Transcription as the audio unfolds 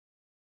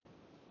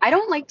I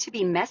don't like to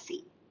be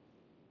messy,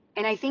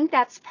 and I think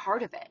that's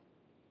part of it.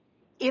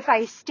 If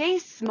I stay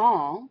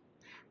small,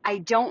 I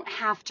don't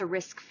have to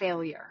risk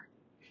failure.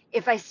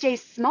 If I stay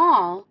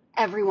small,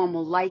 everyone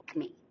will like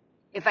me.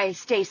 If I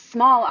stay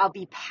small, I'll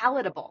be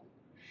palatable.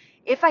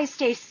 If I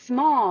stay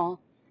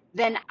small,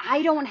 then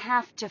I don't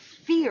have to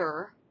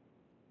fear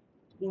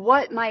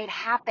what might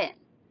happen.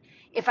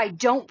 If I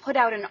don't put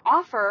out an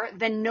offer,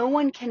 then no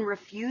one can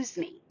refuse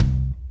me.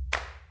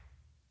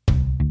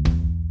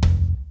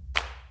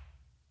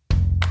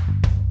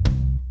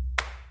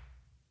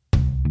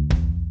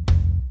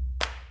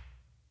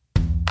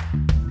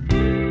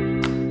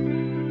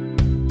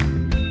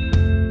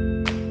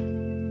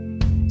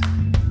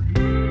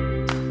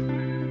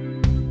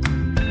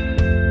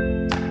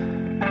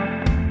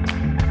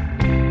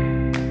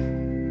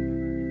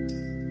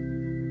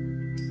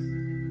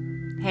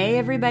 Hey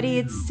everybody,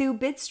 it's Sue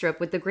Bidstrup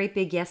with the Great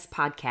Big Yes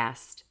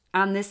podcast.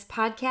 On this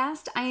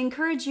podcast, I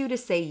encourage you to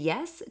say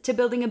yes to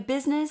building a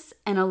business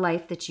and a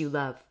life that you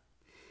love.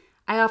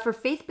 I offer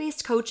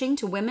faith-based coaching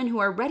to women who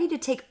are ready to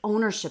take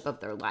ownership of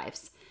their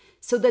lives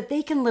so that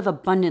they can live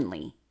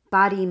abundantly,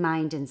 body,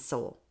 mind, and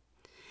soul.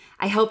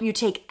 I help you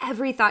take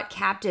every thought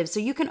captive so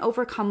you can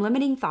overcome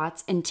limiting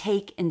thoughts and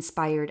take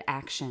inspired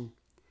action.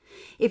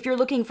 If you're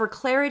looking for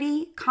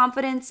clarity,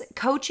 confidence,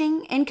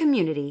 coaching, and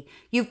community,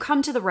 you've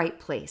come to the right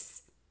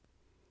place.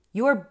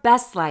 Your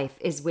best life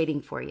is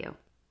waiting for you.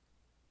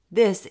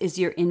 This is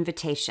your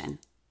invitation.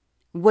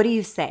 What do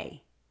you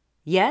say?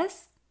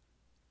 Yes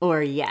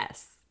or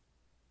yes?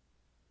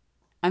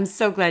 I'm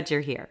so glad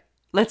you're here.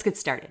 Let's get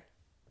started.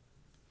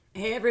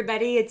 Hey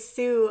everybody, it's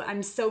Sue.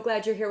 I'm so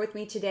glad you're here with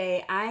me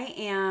today. I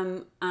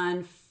am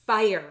on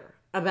fire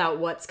about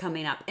what's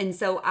coming up. And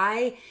so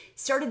I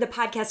started the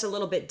podcast a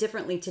little bit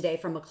differently today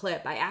from a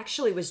clip. I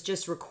actually was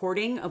just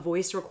recording a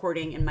voice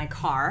recording in my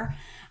car.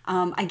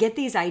 I get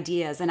these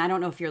ideas, and I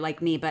don't know if you're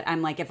like me, but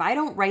I'm like, if I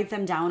don't write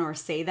them down or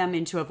say them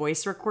into a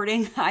voice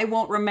recording, I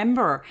won't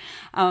remember.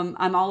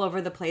 I'm all over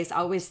the place,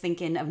 always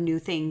thinking of new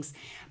things.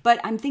 But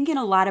I'm thinking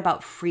a lot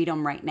about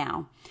freedom right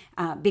now.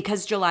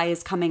 Because July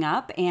is coming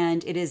up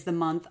and it is the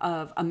month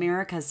of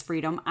America's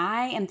freedom,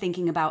 I am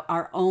thinking about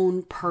our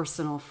own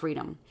personal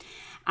freedom.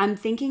 I'm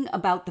thinking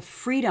about the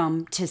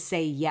freedom to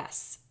say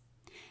yes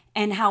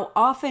and how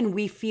often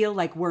we feel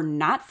like we're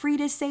not free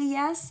to say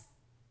yes,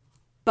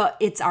 but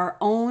it's our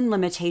own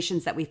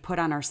limitations that we've put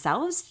on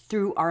ourselves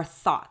through our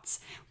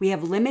thoughts. We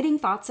have limiting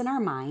thoughts in our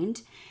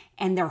mind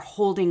and they're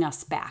holding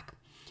us back.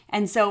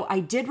 And so I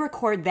did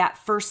record that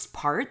first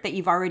part that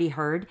you've already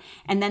heard,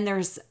 and then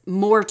there's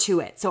more to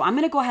it. So I'm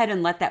going to go ahead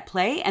and let that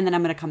play, and then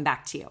I'm going to come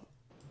back to you.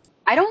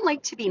 I don't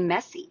like to be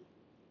messy,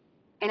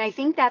 and I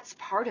think that's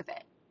part of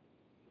it.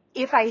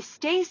 If I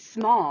stay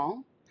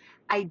small,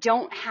 I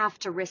don't have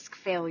to risk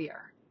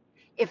failure.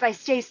 If I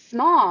stay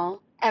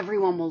small,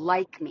 everyone will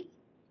like me.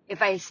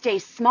 If I stay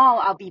small,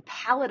 I'll be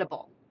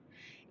palatable.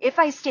 If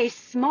I stay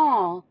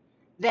small,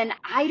 then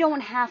I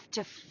don't have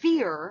to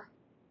fear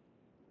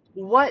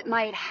what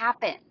might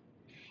happen.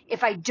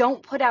 If I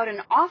don't put out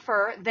an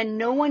offer, then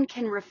no one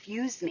can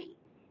refuse me.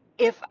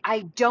 If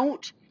I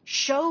don't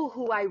show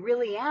who I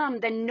really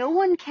am, then no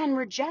one can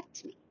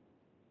reject me.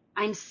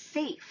 I'm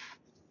safe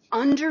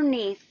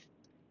underneath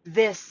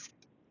this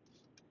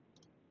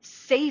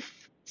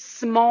safe,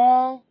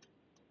 small,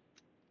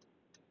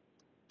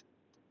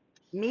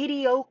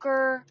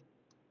 mediocre,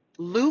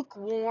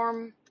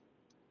 lukewarm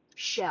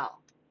shell.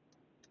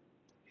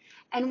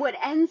 And what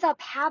ends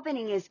up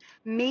happening is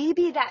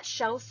maybe that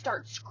shell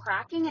starts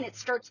cracking and it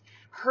starts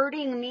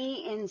hurting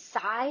me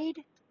inside.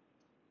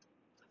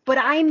 But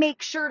I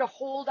make sure to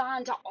hold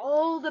on to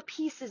all the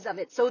pieces of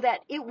it so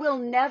that it will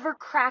never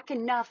crack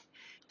enough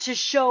to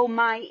show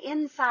my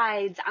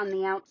insides on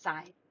the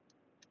outside.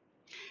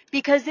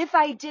 Because if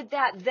I did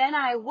that, then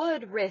I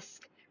would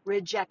risk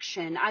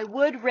rejection. I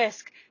would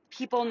risk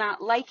people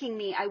not liking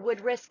me. I would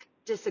risk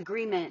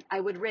disagreement. I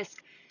would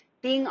risk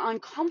being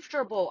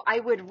uncomfortable. I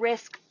would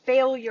risk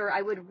failure.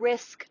 I would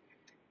risk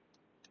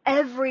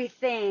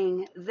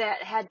everything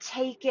that had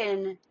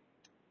taken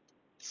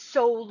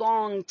so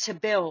long to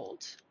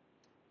build,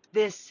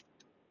 this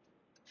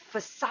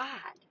facade.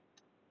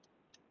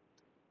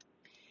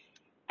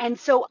 And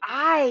so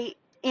I,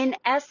 in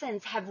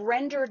essence, have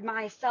rendered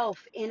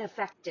myself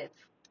ineffective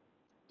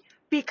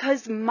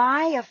because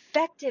my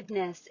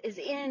effectiveness is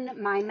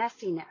in my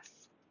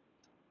messiness.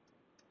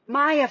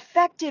 My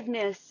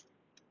effectiveness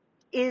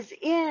is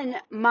in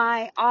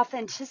my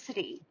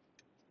authenticity.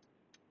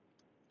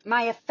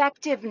 My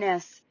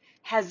effectiveness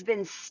has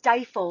been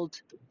stifled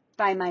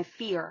by my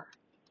fear.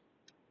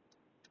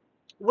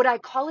 Would I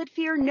call it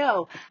fear?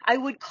 No. I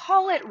would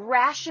call it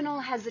rational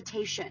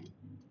hesitation.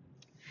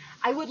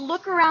 I would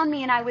look around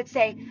me and I would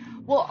say,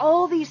 well,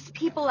 all these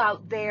people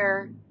out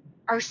there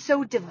are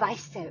so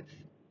divisive.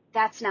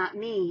 That's not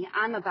me.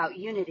 I'm about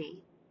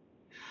unity.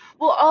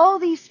 Well, all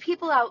these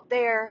people out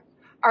there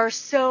are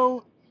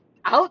so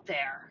out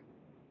there.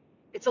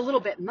 It's a little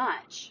bit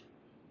much.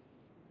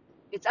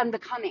 It's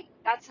unbecoming.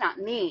 That's not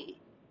me.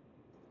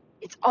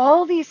 It's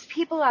all these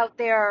people out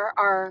there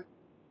are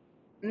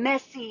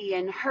messy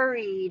and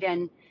hurried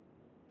and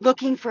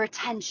looking for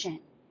attention.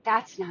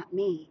 That's not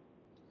me.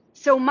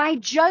 So my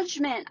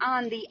judgment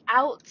on the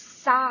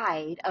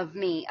outside of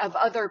me, of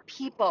other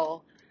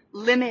people,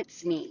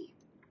 limits me.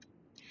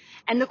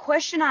 And the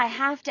question I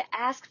have to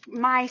ask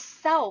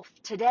myself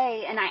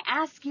today, and I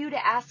ask you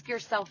to ask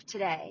yourself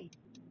today,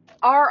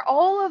 are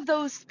all of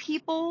those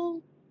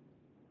people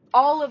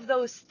all of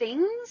those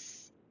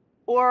things,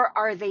 or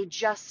are they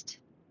just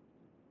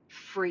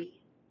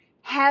free?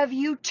 Have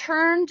you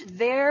turned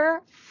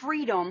their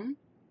freedom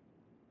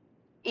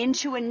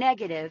into a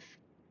negative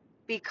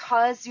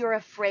because you're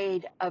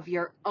afraid of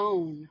your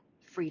own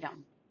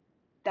freedom?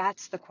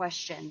 That's the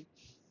question.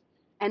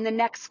 And the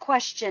next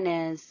question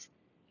is,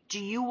 do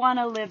you want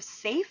to live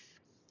safe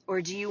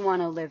or do you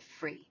want to live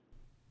free?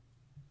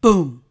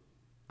 Boom.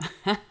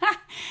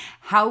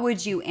 How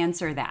would you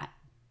answer that?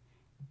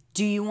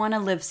 Do you want to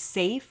live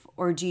safe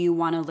or do you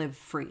want to live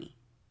free?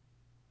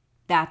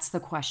 That's the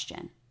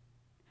question.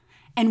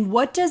 And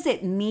what does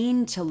it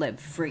mean to live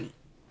free?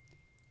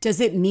 Does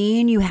it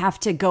mean you have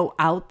to go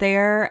out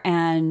there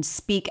and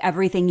speak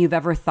everything you've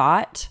ever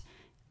thought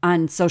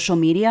on social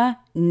media?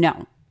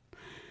 No.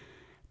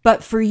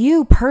 But for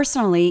you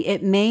personally,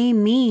 it may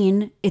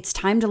mean it's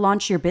time to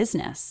launch your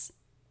business.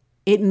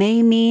 It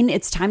may mean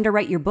it's time to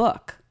write your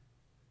book.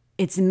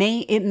 It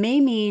may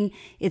mean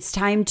it's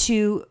time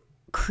to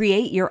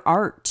create your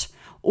art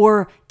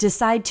or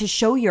decide to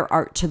show your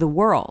art to the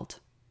world.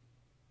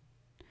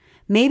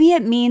 Maybe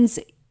it means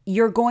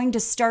you're going to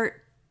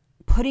start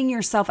putting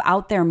yourself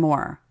out there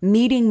more,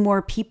 meeting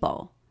more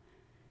people.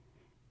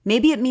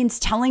 Maybe it means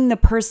telling the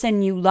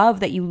person you love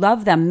that you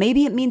love them.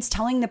 Maybe it means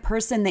telling the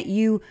person that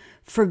you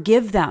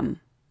forgive them.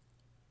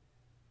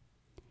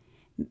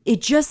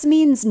 It just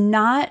means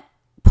not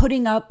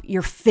putting up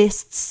your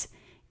fists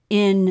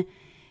in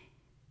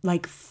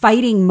like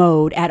fighting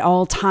mode at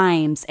all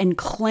times and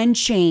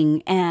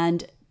clenching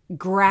and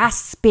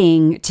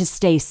grasping to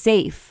stay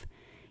safe.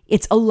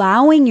 It's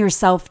allowing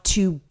yourself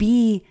to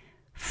be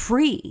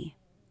free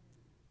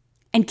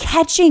and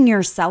catching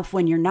yourself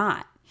when you're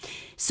not.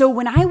 So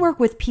when I work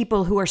with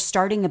people who are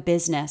starting a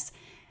business,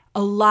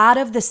 a lot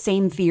of the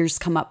same fears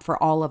come up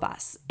for all of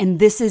us. And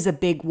this is a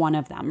big one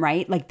of them,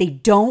 right? Like they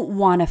don't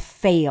want to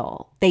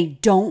fail. They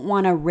don't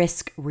want to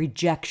risk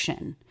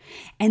rejection.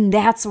 And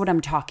that's what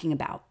I'm talking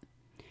about.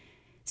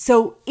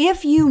 So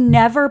if you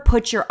never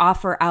put your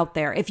offer out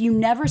there, if you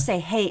never say,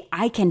 hey,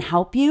 I can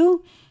help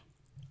you,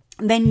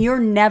 then you're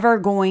never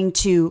going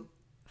to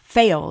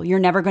fail. You're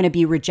never going to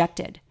be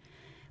rejected.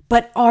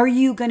 But are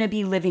you going to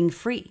be living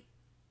free?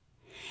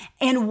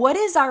 And what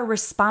is our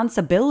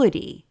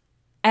responsibility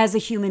as a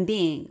human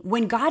being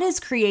when God has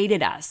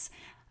created us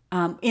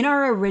in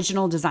our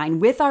original design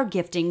with our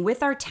gifting,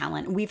 with our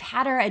talent? We've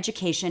had our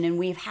education and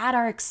we've had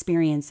our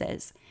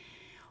experiences.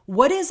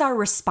 What is our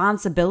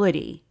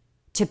responsibility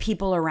to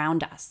people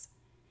around us?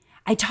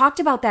 I talked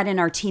about that in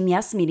our Team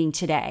Yes meeting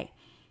today.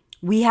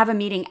 We have a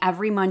meeting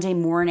every Monday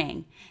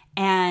morning.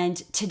 And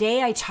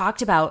today I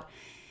talked about,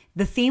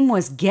 the theme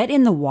was get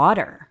in the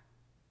water.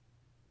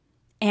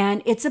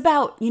 And it's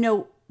about,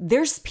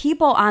 there's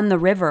people on the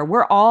river.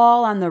 We're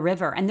all on the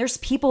river. And there's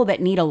people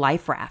that need a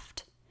life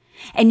raft.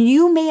 And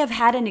you may have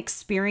had an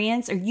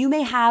experience, or you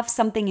may have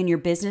something in your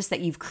business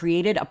that you've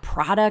created, a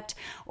product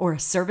or a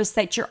service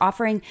that you're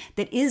offering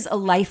that is a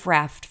life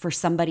raft for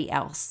somebody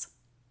else.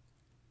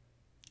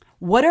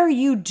 What are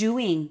you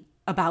doing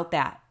about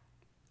that?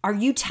 Are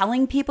you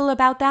telling people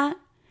about that?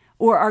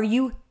 Or are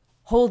you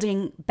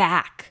holding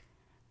back?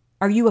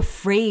 Are you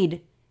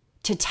afraid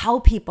to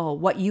tell people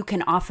what you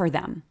can offer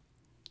them?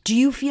 Do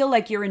you feel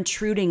like you're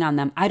intruding on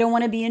them? I don't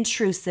want to be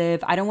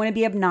intrusive. I don't want to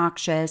be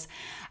obnoxious.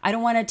 I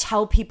don't want to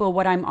tell people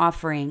what I'm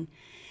offering.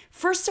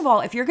 First of all,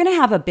 if you're going to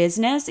have a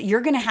business,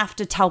 you're going to have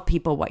to tell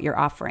people what you're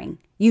offering.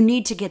 You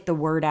need to get the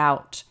word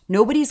out.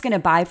 Nobody's going to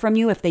buy from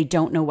you if they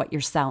don't know what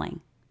you're selling.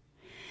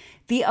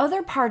 The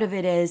other part of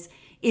it is,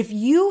 if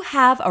you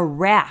have a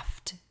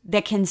raft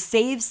that can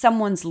save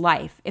someone's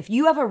life, if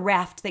you have a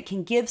raft that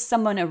can give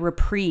someone a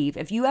reprieve,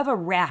 if you have a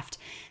raft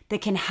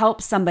that can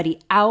help somebody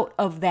out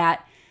of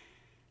that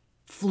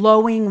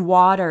flowing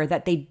water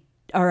that they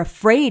are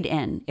afraid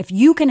in, if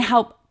you can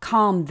help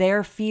calm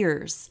their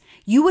fears,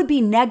 you would be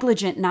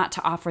negligent not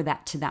to offer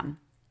that to them.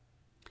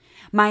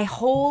 My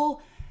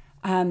whole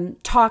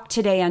talk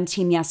today on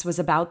Team Yes was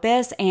about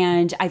this,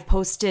 and I've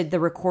posted the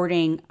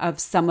recording of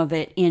some of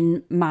it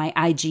in my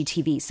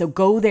IGTV. So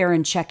go there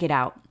and check it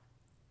out.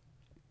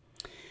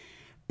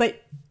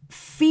 But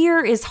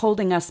fear is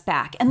holding us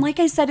back. And like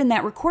I said in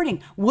that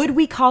recording, would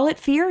we call it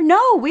fear?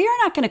 No, we are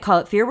not going to call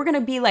it fear. We're going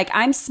to be like,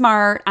 I'm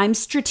smart, I'm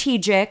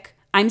strategic,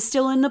 I'm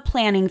still in the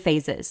planning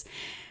phases.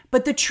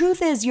 But the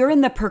truth is, you're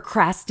in the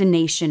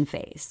procrastination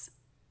phase.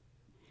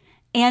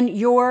 And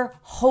you're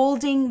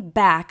holding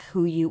back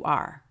who you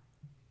are.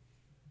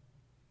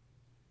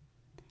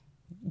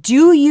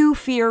 Do you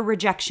fear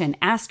rejection?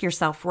 Ask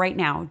yourself right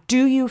now,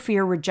 do you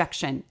fear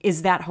rejection?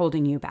 Is that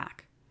holding you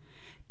back?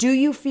 Do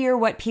you fear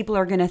what people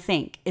are going to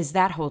think? Is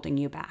that holding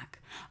you back?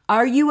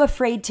 Are you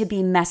afraid to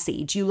be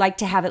messy? Do you like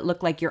to have it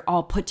look like you're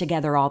all put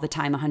together all the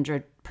time,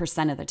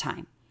 100% of the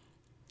time?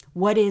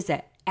 What is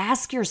it?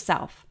 Ask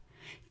yourself.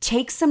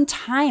 Take some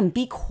time.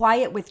 Be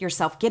quiet with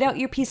yourself. Get out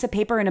your piece of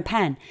paper and a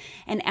pen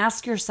and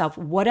ask yourself,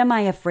 what am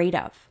I afraid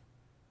of?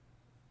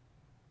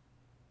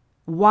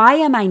 Why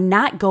am I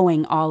not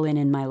going all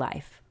in my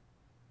life?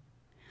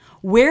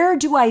 Where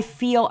do I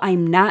feel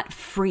I'm not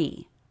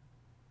free?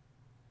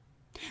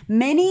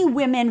 Many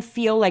women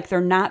feel like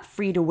they're not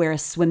free to wear a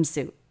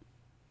swimsuit.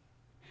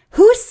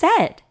 Who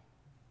said?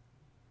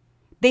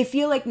 They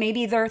feel like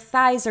maybe their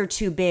thighs are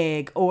too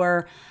big,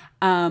 or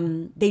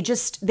they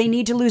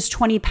need to lose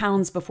 20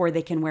 pounds before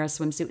they can wear a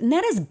swimsuit. And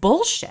that is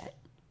bullshit.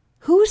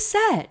 Who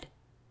said?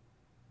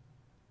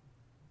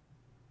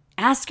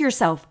 Ask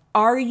yourself,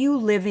 are you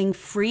living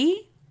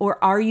free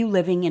or are you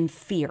living in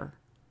fear?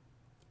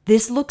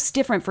 This looks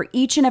different for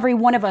each and every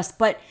one of us,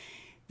 but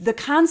the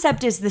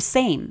concept is the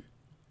same.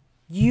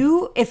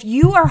 If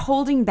you are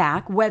holding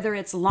back, whether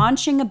it's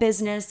launching a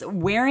business,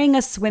 wearing a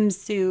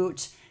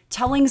swimsuit,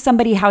 telling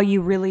somebody how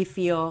you really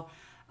feel,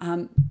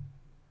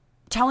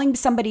 telling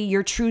somebody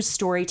your true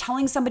story,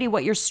 telling somebody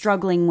what you're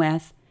struggling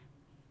with,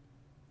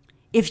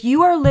 if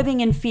you are living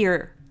in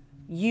fear,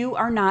 you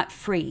are not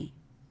free.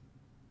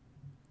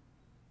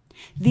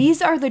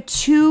 These are the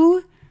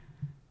two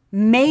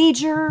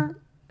major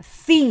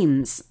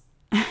themes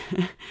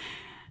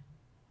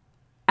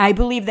I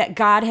believe that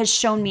God has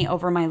shown me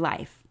over my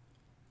life.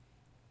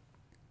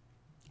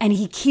 And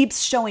he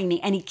keeps showing me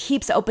and he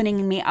keeps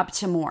opening me up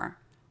to more.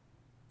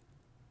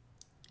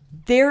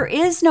 There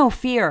is no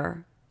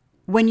fear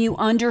when you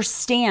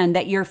understand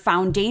that your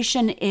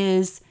foundation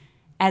is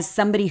as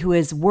somebody who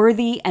is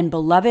worthy and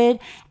beloved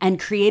and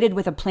created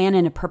with a plan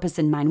and a purpose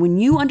in mind. When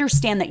you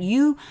understand that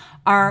you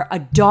are a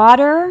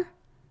daughter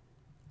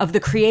of the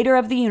creator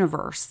of the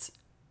universe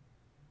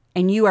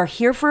and you are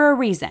here for a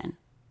reason,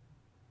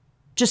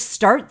 just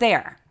start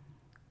there.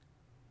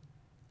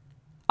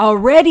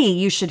 Already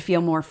you should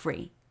feel more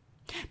free.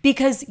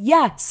 Because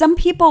some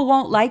people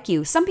won't like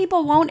you. Some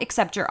people won't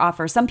accept your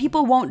offer. Some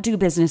people won't do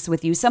business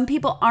with you. Some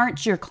people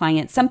aren't your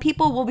clients. Some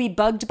people will be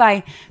bugged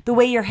by the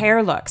way your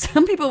hair looks.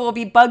 Some people will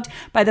be bugged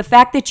by the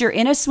fact that you're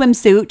in a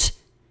swimsuit,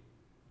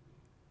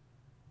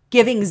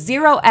 giving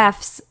 0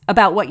 Fs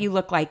about what you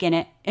look like in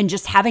it, and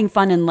just having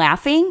fun and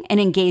laughing and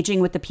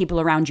engaging with the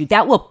people around you.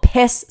 That will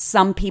piss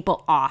some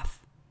people off.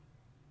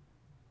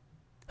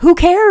 Who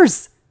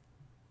cares?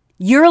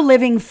 You're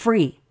living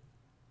free.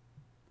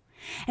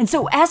 And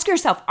so ask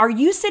yourself, are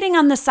you sitting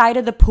on the side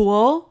of the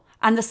pool,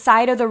 on the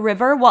side of the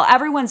river, while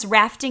everyone's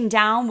rafting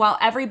down, while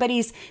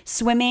everybody's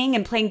swimming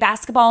and playing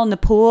basketball in the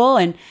pool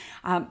and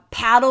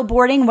paddle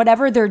boarding,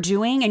 whatever they're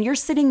doing, and you're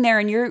sitting there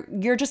and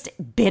you're just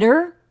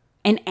bitter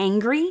and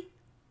angry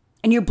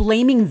and you're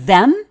blaming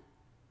them?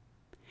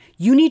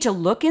 You need to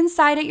look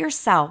inside at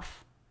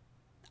yourself.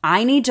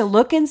 I need to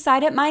look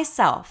inside at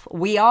myself.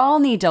 We all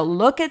need to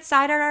look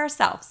inside at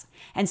ourselves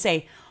and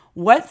say,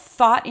 what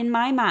thought in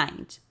my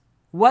mind,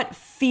 what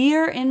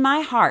fear in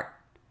my heart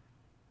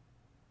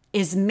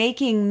is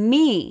making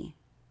me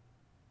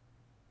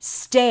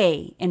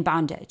stay in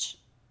bondage?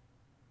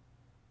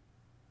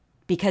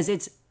 Because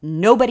it's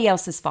nobody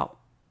else's fault.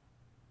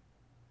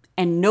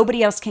 And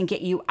nobody else can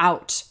get you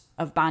out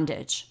of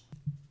bondage.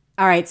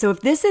 All right, so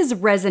if this is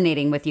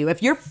resonating with you,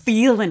 if you're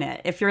feeling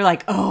it, if you're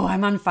like, oh,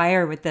 I'm on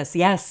fire with this,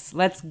 yes,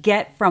 let's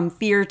get from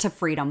fear to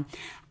freedom,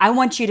 I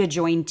want you to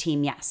join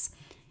Team Yes.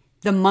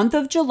 The month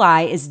of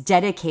July is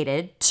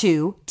dedicated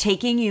to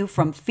taking you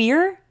from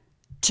fear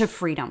to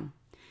freedom.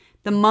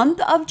 The month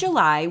of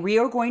July, we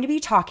are going to be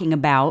talking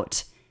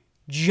about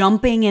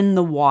jumping in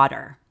the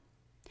water.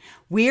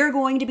 We are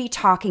going to be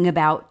talking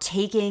about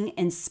taking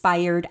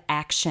inspired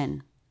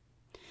action.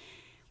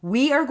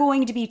 We are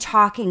going to be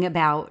talking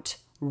about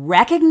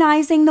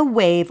recognizing the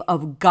wave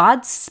of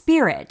God's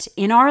Spirit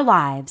in our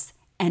lives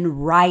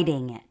and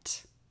riding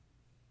it.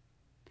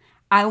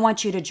 I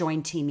want you to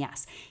join Team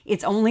Yes.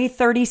 It's only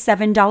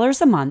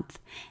 $37 a month,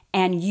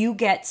 and you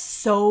get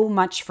so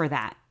much for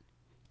that.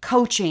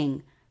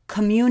 Coaching,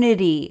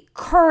 community,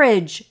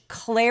 courage,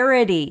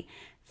 clarity,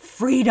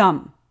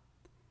 freedom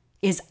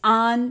is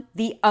on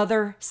the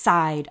other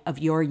side of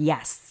your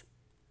yes.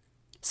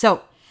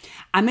 So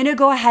I'm going to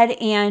go ahead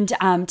and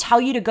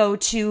tell you to go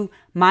to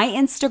my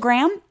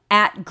Instagram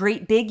at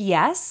Great Big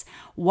Yes.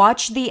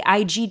 Watch the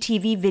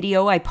IGTV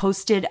video I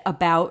posted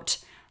about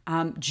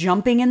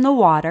jumping in the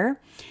water,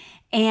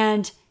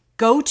 and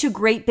go to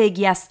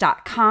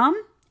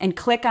greatbigyes.com and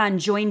click on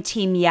Join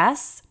Team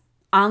Yes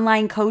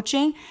online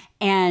coaching,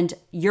 and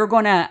you're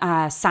going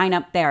to sign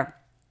up there.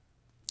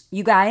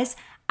 You guys,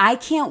 I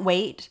can't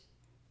wait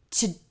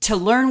to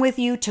learn with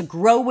you, to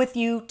grow with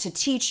you, to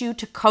teach you,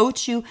 to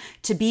coach you,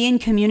 to be in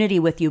community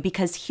with you,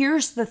 because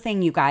here's the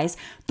thing, you guys,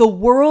 the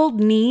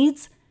world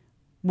needs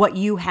what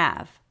you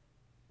have.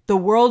 The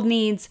world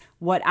needs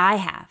what I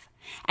have.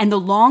 And the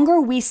longer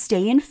we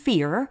stay in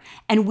fear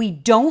and we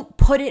don't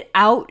put it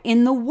out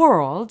in the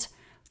world,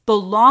 the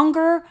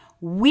longer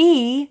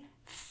we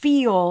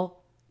feel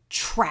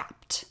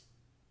trapped.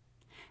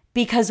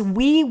 because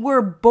we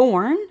were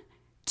born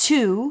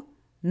to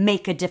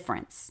make a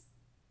difference.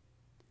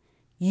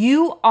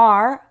 You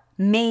are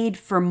made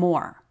for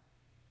more.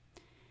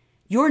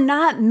 You're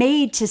not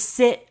made to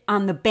sit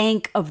on the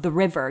bank of the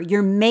river.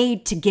 You're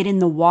made to get in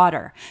the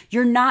water.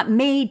 You're not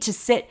made to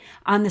sit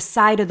on the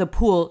side of the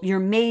pool. You're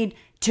made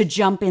to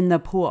jump in the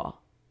pool.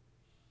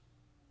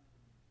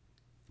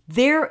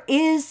 There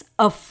is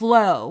a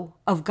flow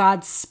of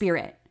God's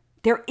Spirit.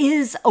 There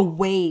is a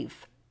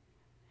wave.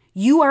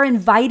 You are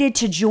invited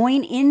to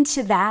join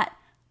into that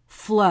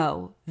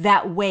flow,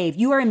 that wave.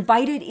 You are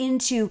invited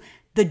into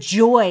the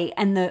joy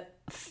and the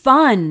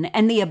fun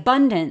and the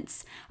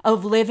abundance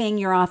of living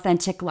your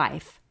authentic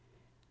life.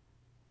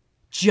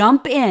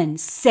 Jump in,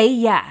 say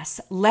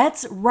yes.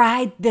 Let's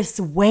ride this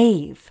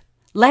wave.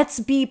 Let's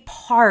be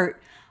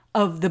part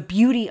of the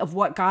beauty of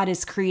what God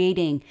is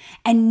creating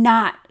and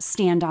not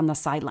stand on the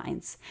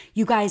sidelines.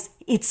 You guys,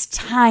 it's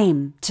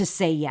time to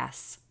say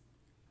yes.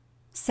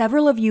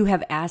 Several of you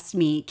have asked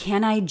me,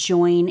 can I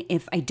join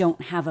if I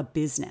don't have a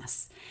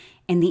business?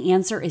 And the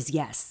answer is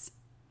yes.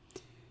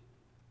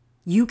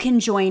 You can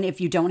join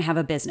if you don't have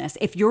a business.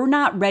 If you're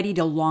not ready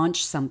to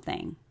launch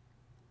something,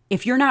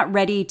 if you're not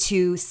ready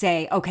to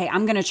say, okay,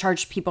 I'm going to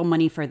charge people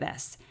money for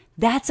this,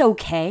 that's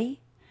okay.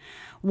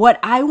 What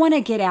I want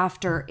to get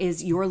after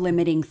is your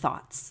limiting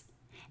thoughts.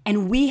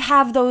 And we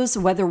have those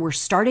whether we're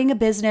starting a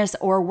business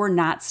or we're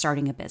not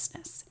starting a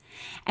business.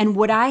 And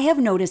what I have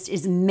noticed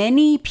is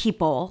many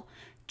people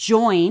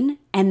join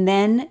and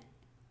then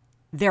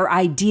their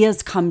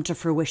ideas come to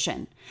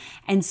fruition.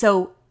 And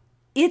so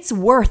it's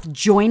worth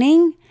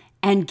joining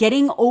and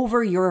getting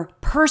over your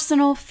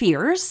personal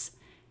fears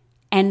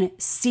and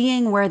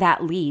seeing where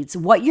that leads.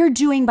 What you're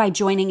doing by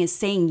joining is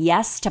saying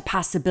yes to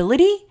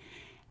possibility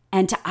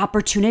and to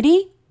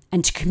opportunity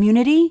and to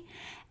community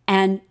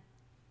and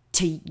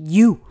to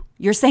you.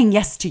 You're saying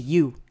yes to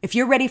you. If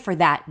you're ready for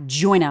that,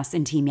 join us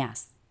in Team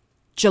Yes.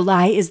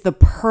 July is the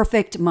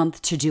perfect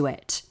month to do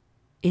it.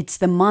 It's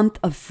the month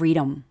of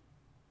freedom.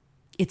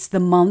 It's the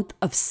month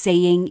of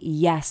saying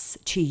yes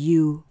to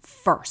you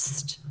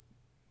first.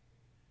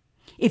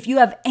 If you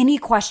have any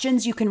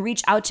questions, you can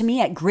reach out to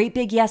me at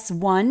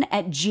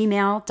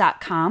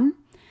greatbigyes1@gmail.com.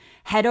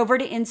 Head over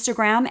to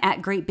Instagram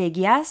at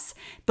greatbigyes.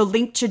 The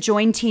link to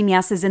join Team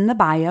Yes is in the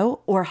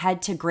bio, or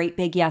head to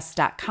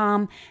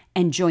greatbigyes.com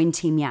and join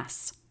Team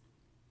Yes.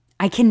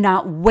 I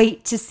cannot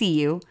wait to see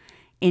you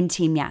in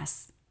Team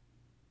Yes.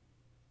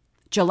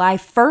 July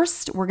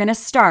 1st, we're going to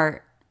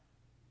start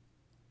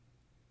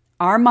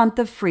our month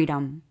of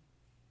freedom.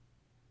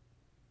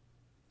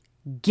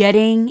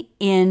 Getting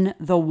in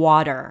the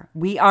water.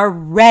 We are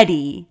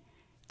ready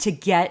to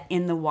get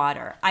in the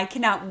water. I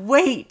cannot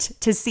wait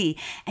to see.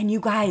 And you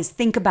guys,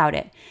 think about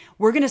it.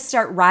 We're going to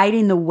start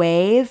riding the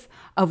wave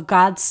of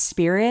God's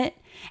Spirit,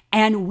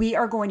 and we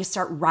are going to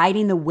start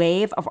riding the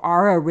wave of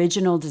our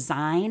original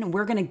design.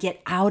 We're going to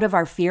get out of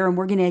our fear and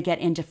we're going to get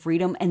into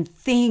freedom, and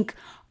think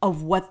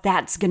of what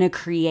that's going to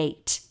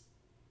create.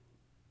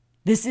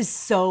 This is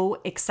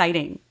so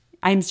exciting.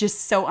 I'm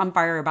just so on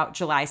fire about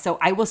July. So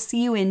I will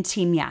see you in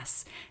Team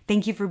Yes.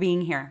 Thank you for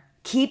being here.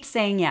 Keep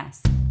saying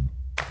yes.